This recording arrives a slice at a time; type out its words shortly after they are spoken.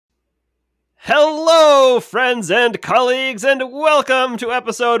Hello, friends and colleagues, and welcome to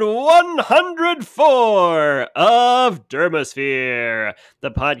episode 104 of Dermosphere,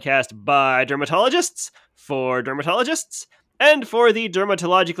 the podcast by dermatologists, for dermatologists, and for the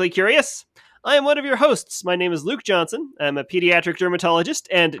dermatologically curious. I am one of your hosts. My name is Luke Johnson. I'm a pediatric dermatologist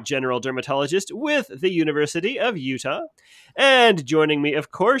and general dermatologist with the University of Utah. And joining me, of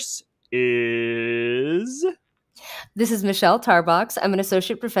course, is... This is Michelle Tarbox. I'm an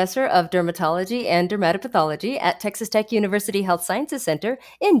associate professor of dermatology and dermatopathology at Texas Tech University Health Sciences Center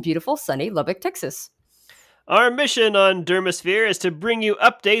in beautiful, sunny Lubbock, Texas. Our mission on Dermosphere is to bring you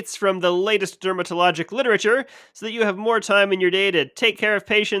updates from the latest dermatologic literature so that you have more time in your day to take care of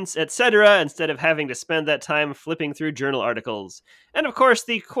patients, etc., instead of having to spend that time flipping through journal articles. And of course,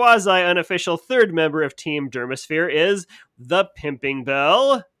 the quasi-unofficial third member of Team Dermosphere is the Pimping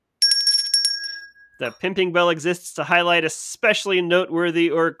Bell. The pimping bell exists to highlight especially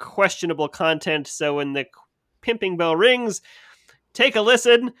noteworthy or questionable content, so when the pimping bell rings, take a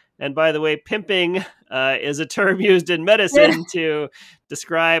listen. And by the way, pimping is a term used in medicine to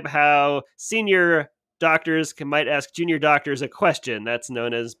describe how senior doctors might ask junior doctors a question. That's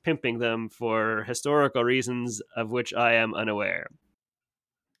known as pimping them for historical reasons of which I am unaware.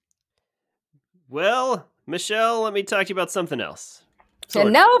 Well, Michelle, let me talk to you about something else.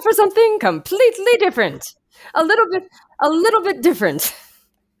 And now for something completely different. A little bit different.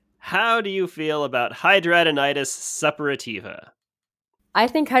 How do you feel about Hidradenitis suppurativa? I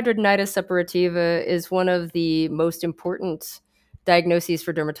think Hidradenitis suppurativa is one of the most important diagnoses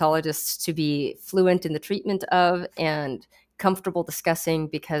for dermatologists to be fluent in the treatment of and comfortable discussing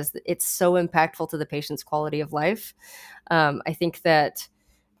because it's so impactful to the patient's quality of life. I think that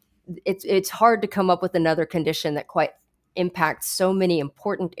it's hard to come up with another condition that quite impacts so many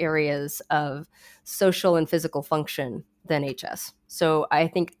important areas of social and physical function than HS. So I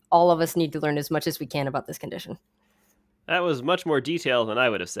think all of us need to learn as much as we can about this condition. That was much more detailed than I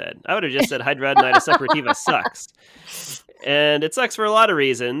would have said. I would have just said Hidradenitis suppurativa sucks. And it sucks for a lot of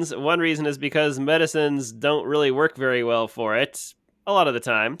reasons. One reason is because medicines don't really work very well for it a lot of the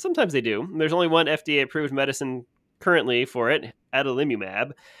time. Sometimes they do. There's only one FDA-approved medicine currently for it,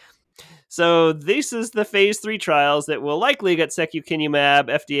 adalimumab. So this is the phase 3 trials that will likely get Secukinumab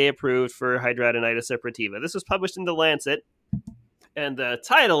FDA approved for Hidradenitis suppurativa. This was published in The Lancet, and the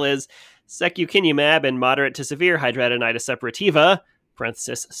title is Secukinumab in Moderate to Severe Hidradenitis suppurativa,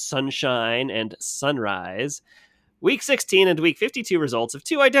 parenthesis, Sunshine and Sunrise. Week 16 and week 52 results of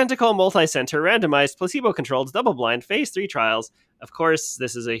two identical multi-center randomized placebo-controlled double-blind phase 3 trials. Of course,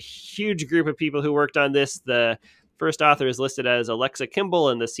 this is a huge group of people who worked on this. The first author is listed as Alexa Kimball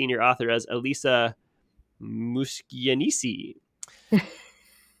and the senior author as Elisa Muskianisi.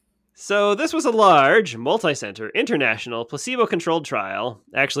 So this was a large, multi-center, international, placebo-controlled trial.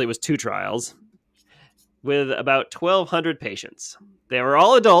 Actually, it was 2 trials with about 1,200 patients. They were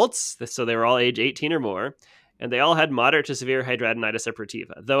all adults, so they were all age 18 or more, and they all had moderate to severe hidradenitis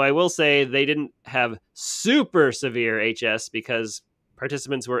suppurativa. Though I will say they didn't have super severe HS because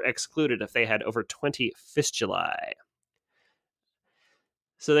participants were excluded if they had over 20 fistulae.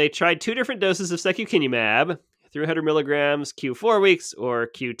 So they tried 2 different doses of Secukinumab, 300 milligrams Q4 weeks or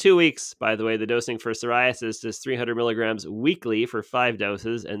Q2 weeks. By the way, the dosing for psoriasis is 300 milligrams weekly for 5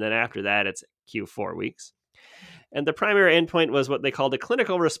 doses, and then after that, it's Q4 weeks. And the primary endpoint was what they called a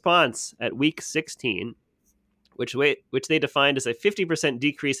clinical response at week 16, which they defined as a 50%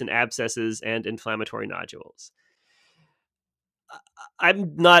 decrease in abscesses and inflammatory nodules.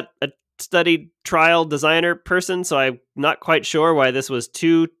 I'm not a studied trial designer person, so I'm not quite sure why this was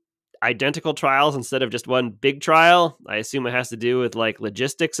 2 identical trials instead of just one big trial. I assume it has to do with like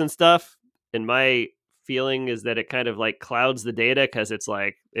logistics and stuff. And my feeling is that it kind of like clouds the data because it's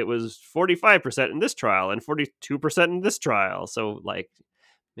like it was 45% in this trial and 42% in this trial. So like,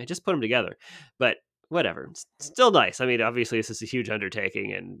 man, just put them together. But whatever, it's still nice. I mean, obviously this is a huge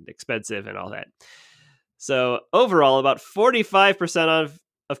undertaking and expensive and all that. So overall, about 45%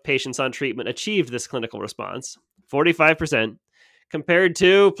 of patients on treatment achieved this clinical response. 45%. Compared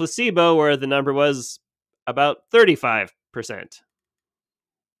to placebo, where the number was about 35%.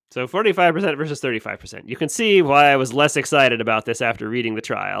 So 45% versus 35%. You can see why I was less excited about this after reading the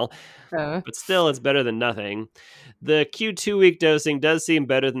trial. But still, it's better than nothing. The Q2 week dosing does seem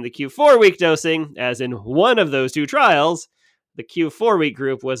better than the Q4 week dosing, as in one of those 2 trials, the Q4 week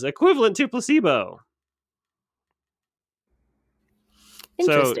group was equivalent to placebo.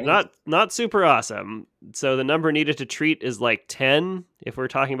 So not super awesome. So the number needed to treat is like 10 if we're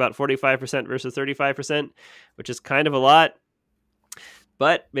talking about 45% versus 35%, which is kind of a lot.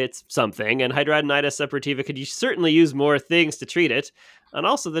 but it's something, and hidradenitis suppurativa could certainly use more things to treat it. And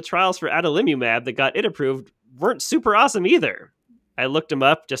also, the trials for adalimumab that got it approved weren't super awesome either. I looked them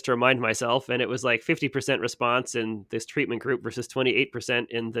up just to remind myself, and it was like 50% response in this treatment group versus 28%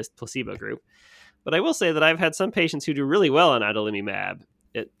 in this placebo group. But I will say that I've had some patients who do really well on adalimumab.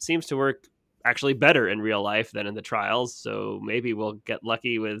 It seems to work actually better in real life than in the trials, so maybe we'll get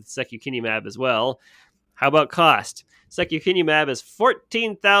lucky with secukinumab as well. How about cost? Secukinumab is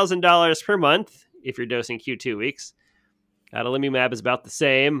 $14,000 per month if you're dosing Q2 weeks. Adalimumab is about the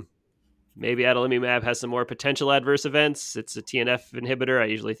same. Maybe adalimumab has some more potential adverse events. It's a TNF inhibitor. I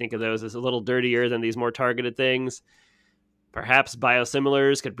usually think of those as a little dirtier than these more targeted things. Perhaps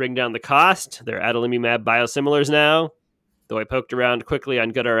biosimilars could bring down the cost. There are adalimumab biosimilars now, though I poked around quickly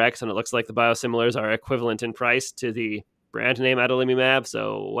on GoodRx, and it looks like the biosimilars are equivalent in price to the brand name adalimumab,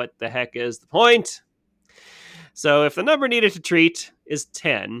 so what the heck is the point? So if the number needed to treat is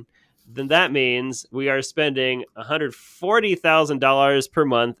 10, then that means we are spending $140,000 per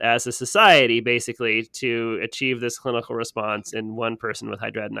month as a society, basically, to achieve this clinical response in one person with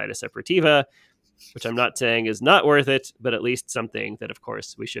hidradenitis suppurativa, which I'm not saying is not worth it, but at least something that, of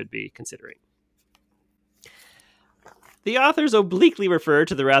course, we should be considering. The authors obliquely refer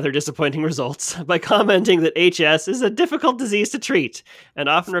to the rather disappointing results by commenting that HS is a difficult disease to treat and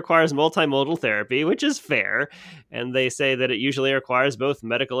often requires multimodal therapy, which is fair. And they say that it usually requires both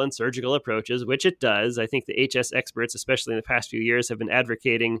medical and surgical approaches, which it does. I think the HS experts, especially in the past few years, have been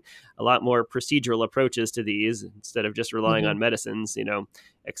advocating a lot more procedural approaches to these instead of just relying on medicines. You know,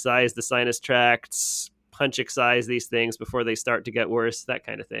 excise the sinus tracts, punch excise these things before they start to get worse, that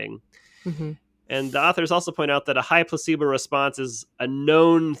kind of thing. And the authors also point out that a high placebo response is a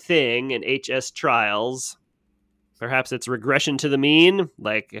known thing in HS trials. Perhaps it's regression to the mean.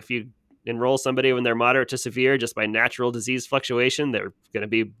 Like if you enroll somebody when they're moderate to severe just by natural disease fluctuation, they're going to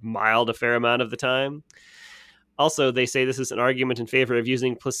be mild a fair amount of the time. Also, they say this is an argument in favor of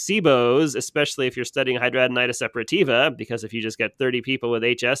using placebos, especially if you're studying hidradenitis suppurativa, because if you just get 30 people with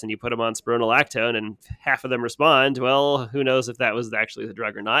HS and you put them on spironolactone and half of them respond, well, who knows if that was actually the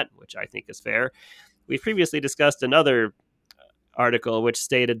drug or not, which I think is fair. We've previously discussed another article which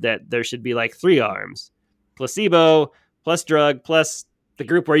stated that there should be like 3 arms: placebo plus drug plus the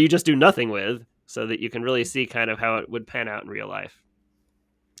group where you just do nothing with, so that you can really see kind of how it would pan out in real life.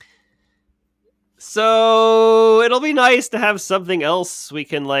 So it'll be nice to have something else we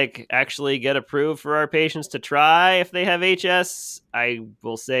can like actually get approved for our patients to try if they have HS. I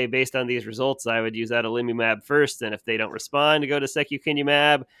will say based on these results, I would use adalimumab first. And if they don't respond, to go to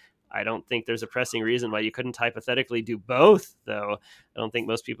secukinumab. I don't think there's a pressing reason why you couldn't hypothetically do both, though. I don't think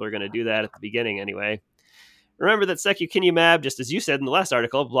most people are going to do that at the beginning anyway. Remember that secukinumab, just as you said in the last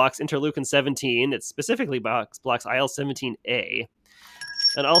article, blocks interleukin-17. It specifically blocks IL-17A.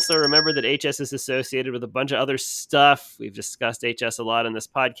 And also remember that HS is associated with a bunch of other stuff. We've discussed HS a lot in this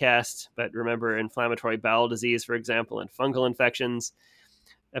podcast, but remember inflammatory bowel disease, for example, and fungal infections.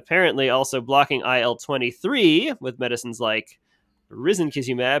 Apparently also blocking IL-23 with medicines like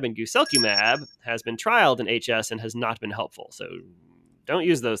risankizumab and guselkumab has been trialed in HS and has not been helpful. So don't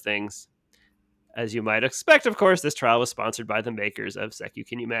use those things. As you might expect, of course, this trial was sponsored by the makers of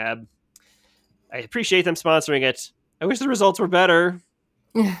secukinumab. I appreciate them sponsoring it. I wish the results were better.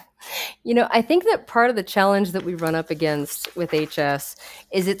 You know, I think that part of the challenge that we run up against with HS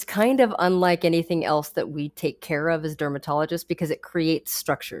is it's kind of unlike anything else that we take care of as dermatologists because it creates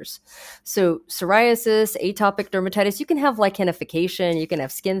structures. So psoriasis, atopic dermatitis, you can have lichenification, you can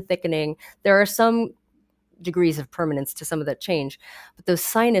have skin thickening. There are some degrees of permanence to some of that change. But those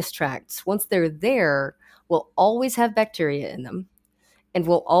sinus tracts, once they're there, will always have bacteria in them and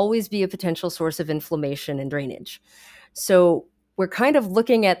will always be a potential source of inflammation and drainage. So we're kind of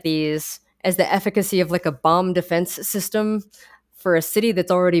looking at these as the efficacy of like a bomb defense system for a city that's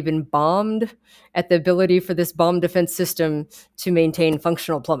already been bombed, at the ability for this bomb defense system to maintain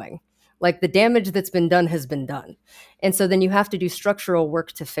functional plumbing. Like the damage that's been done has been done. And so then you have to do structural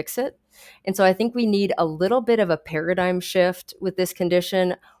work to fix it. And so I think we need a little bit of a paradigm shift with this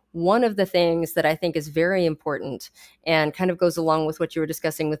condition. One of the things that I think is very important and kind of goes along with what you were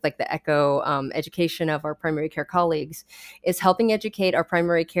discussing with like the ECHO education of our primary care colleagues is helping educate our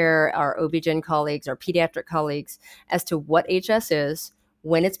primary care, our OB-GYN colleagues, our pediatric colleagues as to what HS is,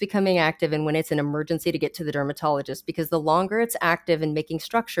 when it's becoming active, and when it's an emergency to get to the dermatologist. Because the longer it's active and making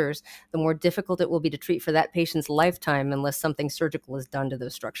structures, the more difficult it will be to treat for that patient's lifetime unless something surgical is done to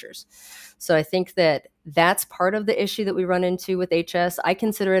those structures. So I think that that's part of the issue that we run into with HS. I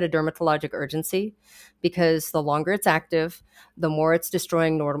consider it a dermatologic urgency because the longer it's active, the more it's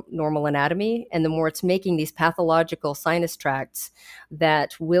destroying normal anatomy, and the more it's making these pathological sinus tracts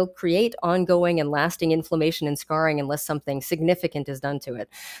that will create ongoing and lasting inflammation and scarring unless something significant is done to it.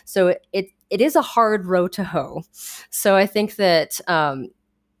 So it is a hard row to hoe. So I think that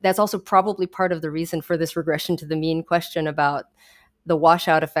that's also probably part of the reason for this regression to the mean question about the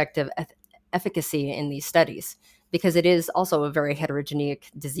washout effect of efficacy in these studies, because it is also a very heterogeneous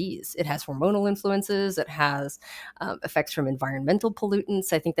disease. It has hormonal influences. It has effects from environmental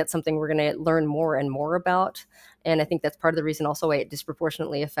pollutants. I think that's something we're going to learn more and more about. And I think that's part of the reason also why it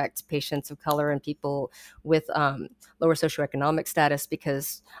disproportionately affects patients of color and people with lower socioeconomic status,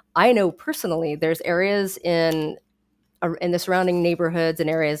 because I know personally there's areas in the surrounding neighborhoods and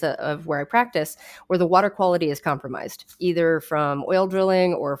areas of where I practice where the water quality is compromised, either from oil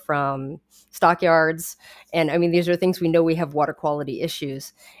drilling or from stockyards. And I mean, these are things we know we have water quality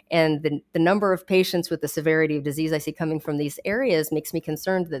issues. And the number of patients with the severity of disease I see coming from these areas makes me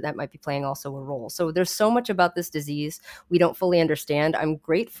concerned that that might be playing also a role. So there's so much about this disease we don't fully understand. I'm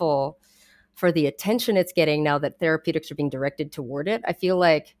grateful for the attention it's getting now that therapeutics are being directed toward it. I feel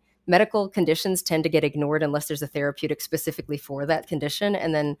like medical conditions tend to get ignored unless there's a therapeutic specifically for that condition.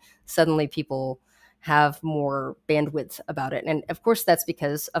 And then suddenly people have more bandwidth about it. And of course, that's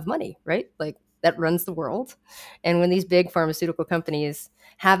because of money, right? Like that runs the world. And when these big pharmaceutical companies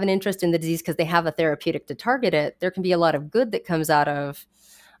have an interest in the disease because they have a therapeutic to target it, there can be a lot of good that comes out of,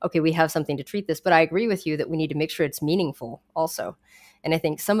 okay, we have something to treat this. But I agree with you that we need to make sure it's meaningful also. And I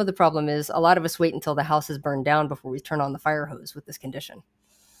think some of the problem is a lot of us wait until the house is burned down before we turn on the fire hose with this condition.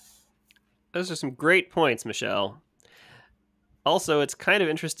 Those are some great points, Michelle. Also, it's kind of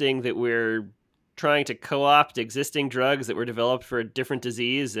interesting that we're trying to co-opt existing drugs that were developed for a different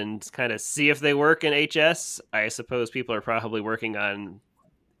disease and kind of see if they work in HS. I suppose people are probably working on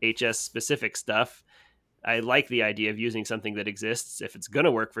HS-specific stuff. I like the idea of using something that exists if it's going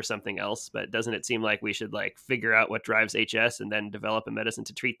to work for something else, but doesn't it seem like we should figure out what drives HS and then develop a medicine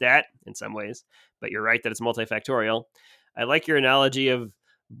to treat that in some ways? But you're right that it's multifactorial. I like your analogy of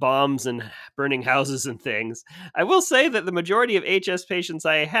bombs and burning houses and things. I will say that the majority of HS patients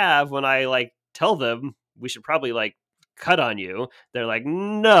I have, when I tell them we should probably cut on you, they're like,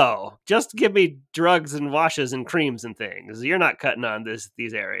 no, just give me drugs and washes and creams and things. You're not cutting on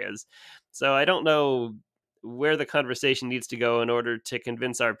these areas. So I don't know where the conversation needs to go in order to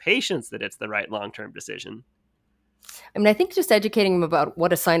convince our patients that it's the right long-term decision. I mean, I think just educating them about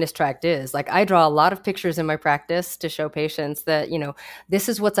what a sinus tract is. Like I draw a lot of pictures in my practice to show patients that, this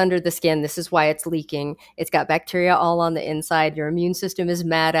is what's under the skin. This is why it's leaking. It's got bacteria all on the inside. Your immune system is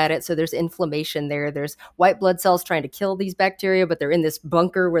mad at it. So there's inflammation there. There's white blood cells trying to kill these bacteria, but they're in this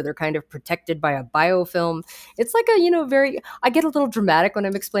bunker where they're kind of protected by a biofilm. It's like I get a little dramatic when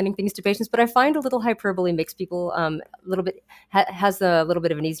I'm explaining things to patients, but I find a little hyperbole makes people has a little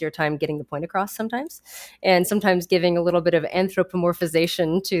bit of an easier time getting the point across sometimes. And sometimes giving a little bit of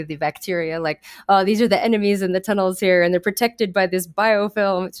anthropomorphization to the bacteria, like, oh, these are the enemies in the tunnels here, and they're protected by this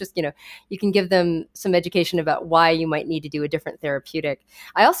biofilm. It's just, you can give them some education about why you might need to do a different therapeutic.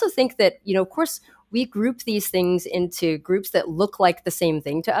 I also think that, of course, we group these things into groups that look like the same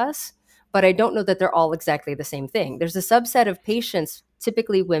thing to us, but I don't know that they're all exactly the same thing. There's a subset of patients,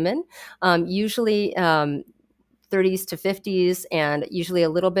 typically women, usually 30s to 50s, and usually a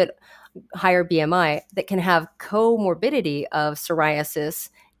little bit higher BMI, that can have comorbidity of psoriasis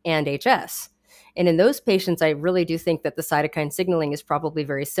and HS. And in those patients, I really do think that the cytokine signaling is probably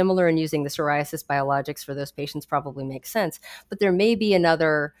very similar, and using the psoriasis biologics for those patients probably makes sense. But there may be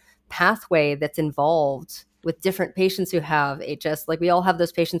another pathway that's involved with different patients who have HS. Like we all have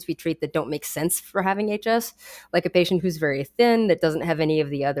those patients we treat that don't make sense for having HS, like a patient who's very thin that doesn't have any of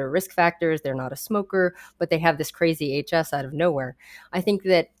the other risk factors. They're not a smoker, but they have this crazy HS out of nowhere. I think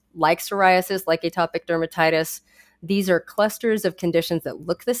that like psoriasis, like atopic dermatitis, these are clusters of conditions that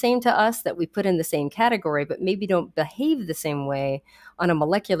look the same to us, that we put in the same category, but maybe don't behave the same way on a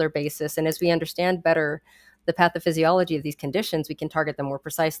molecular basis. And as we understand better the pathophysiology of these conditions, we can target them more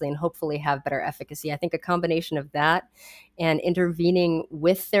precisely and hopefully have better efficacy. I think a combination of that and intervening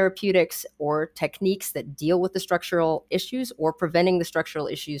with therapeutics or techniques that deal with the structural issues or preventing the structural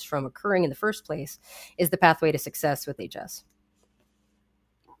issues from occurring in the first place is the pathway to success with HS.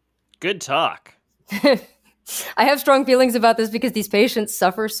 Good talk. I have strong feelings about this because these patients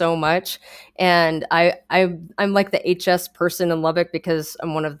suffer so much, and I'm like the HS person in Lubbock because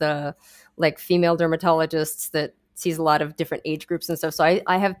I'm one of the female dermatologists that sees a lot of different age groups and stuff. So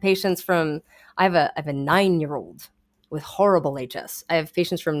I have patients I have a 9-year-old with horrible HS. I have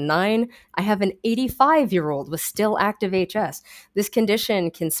patients from 9. I have an 85-year-old with still active HS. This condition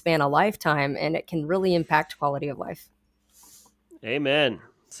can span a lifetime, and it can really impact quality of life. Amen.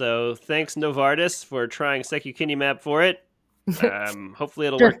 So thanks, Novartis, for trying Secukinumab for it. Hopefully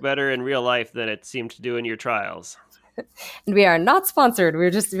it'll work better in real life than it seemed to do in your trials. And we are not sponsored. We're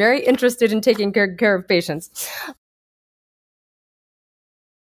just very interested in taking care of patients.